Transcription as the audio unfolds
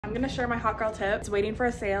I'm gonna share my hot girl tips, waiting for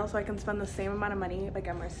a sale so I can spend the same amount of money but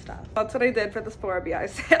get more stuff. That's what I did for the Sephora BI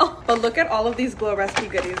sale. But look at all of these glow recipe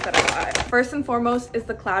goodies that I got. First and foremost is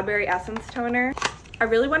the Cloudberry Essence Toner. I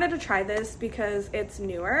really wanted to try this because it's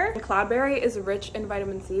newer. Cloudberry is rich in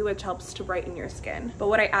vitamin C, which helps to brighten your skin. But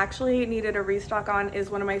what I actually needed a restock on is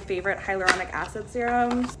one of my favorite hyaluronic acid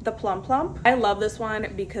serums, the Plum Plump. I love this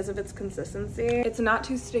one because of its consistency. It's not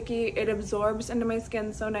too sticky, it absorbs into my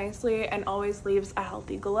skin so nicely and always leaves a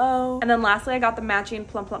healthy glow. And then lastly, I got the matching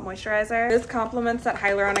Plum Plump moisturizer. This complements that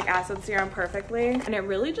hyaluronic acid serum perfectly, and it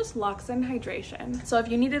really just locks in hydration. So if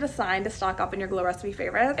you needed a sign to stock up on your glow recipe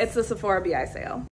favorites, it's the Sephora BI sale.